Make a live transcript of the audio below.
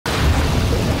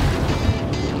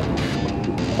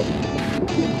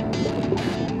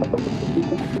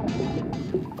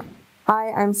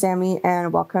Hi, I'm Sammy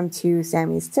and welcome to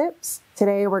Sammy's Tips.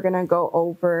 Today we're going to go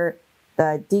over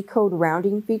the Decode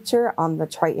Rounding feature on the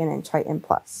Triton and Triton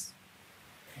Plus.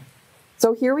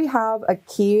 So here we have a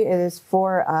key. It is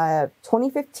for a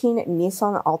 2015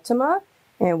 Nissan Altima,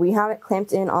 and we have it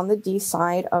clamped in on the D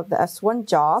side of the S1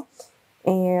 jaw.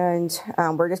 And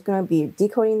we're just going to be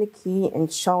decoding the key and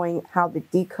showing how the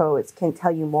decodes can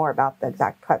tell you more about the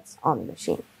exact cuts on the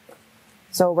machine.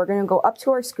 So we're going to go up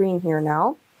to our screen here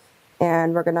now.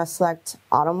 And we're going to select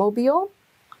automobile,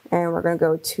 and we're going to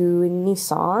go to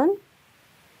Nissan.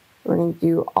 We're going to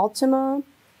do Altima,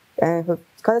 and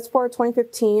because it's for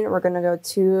 2015, we're going to go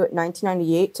to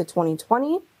 1998 to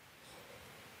 2020.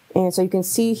 And so you can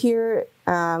see here,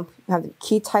 have the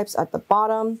key types at the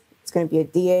bottom. It's going to be a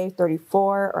DA34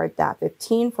 or a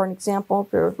DAT15, for an example,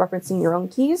 if you're referencing your own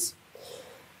keys.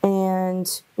 And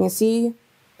you can see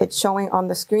it's showing on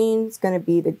the screen. It's going to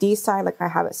be the D side, like I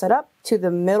have it set up, to the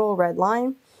middle red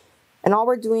line. And all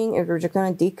we're doing is we're just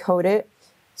going to decode it.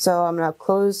 So I'm going to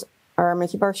close, or I'm going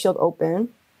to keep our shield open.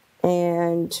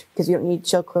 And because you don't need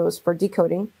shield closed for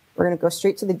decoding, we're going to go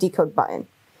straight to the decode button.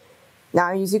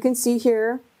 Now, as you can see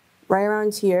here, right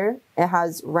around here, it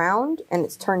has round and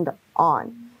it's turned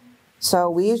on.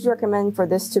 So we usually recommend for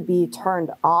this to be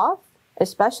turned off,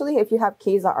 especially if you have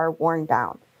keys that are worn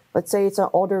down. Let's say it's an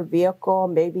older vehicle,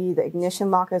 maybe the ignition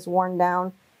lock is worn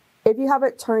down. If you have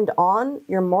it turned on,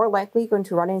 you're more likely going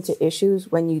to run into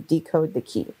issues when you decode the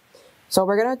key. So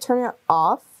we're going to turn it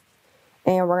off,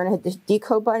 and we're going to hit the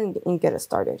decode button and get it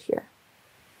started here.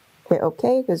 Hit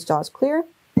OK because jaw's clear.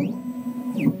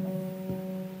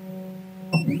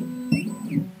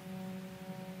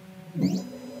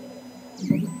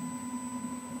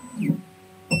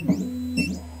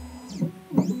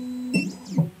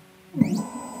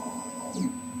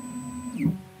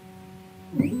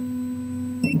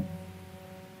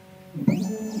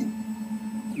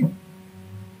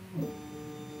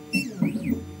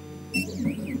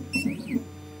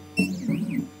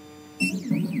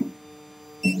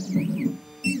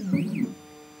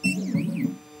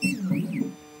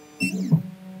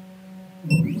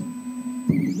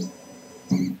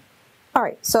 All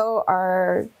right, so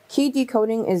our key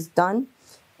decoding is done.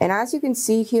 And as you can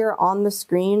see here on the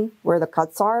screen where the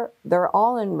cuts are, they're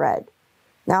all in red.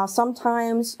 Now,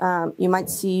 sometimes you might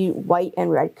see white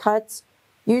and red cuts.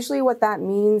 Usually what that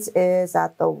means is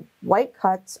that the white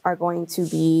cuts are going to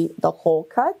be the whole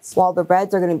cuts, while the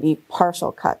reds are going to be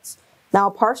partial cuts. Now,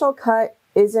 a partial cut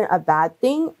isn't a bad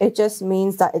thing. It just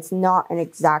means that it's not an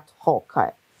exact whole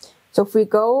cut. So if we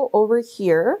go over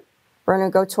here, we're going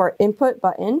to go to our input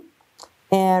button,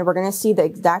 and we're going to see the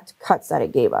exact cuts that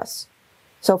it gave us.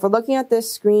 So if we're looking at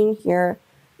this screen here,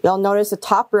 you'll notice the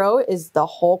top row is the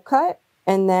whole cut,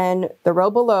 and then the row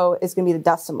below is going to be the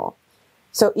decimal.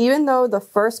 So even though the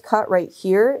first cut right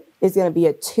here is going to be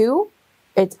a 2,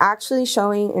 it's actually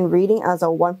showing and reading as a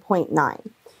 1.9.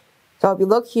 So if you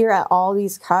look here at all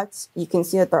these cuts, you can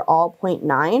see that they're all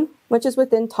 0.9, which is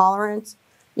within tolerance.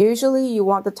 Usually you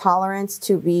want the tolerance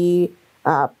to be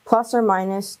plus or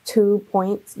minus 2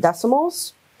 points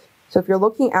decimals. So if you're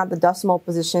looking at the decimal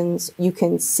positions, you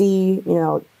can see,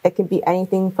 it can be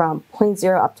anything from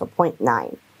 0.0 up to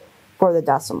 0.9 for the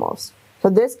decimals. So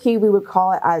this key, we would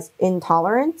call it as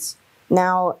intolerance.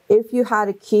 Now, if you had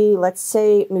a key, let's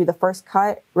say maybe the first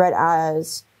cut read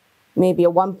as maybe a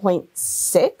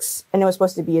 1.6 and it was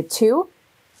supposed to be a 2,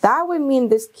 that would mean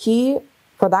this key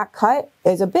for that cut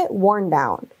is a bit worn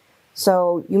down.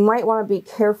 So you might want to be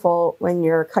careful when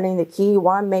you're cutting the key. You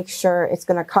want to make sure it's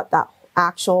going to cut that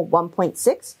actual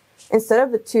 1.6 instead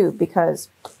of the 2, because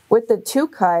with the 2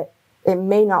 cut, it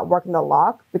may not work in the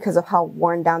lock because of how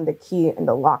worn down the key and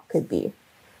the lock could be.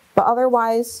 But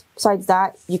otherwise, besides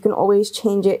that, you can always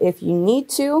change it if you need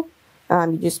to.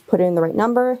 You just put in the right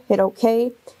number, hit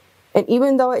OK. And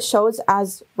even though it shows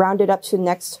as rounded up to the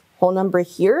next whole number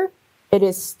here, it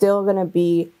is still going to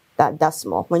be that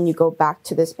decimal when you go back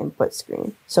to this input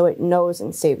screen. So it knows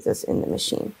and saves this in the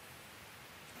machine.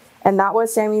 And that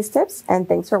was Sammy's Tips, and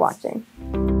thanks for watching.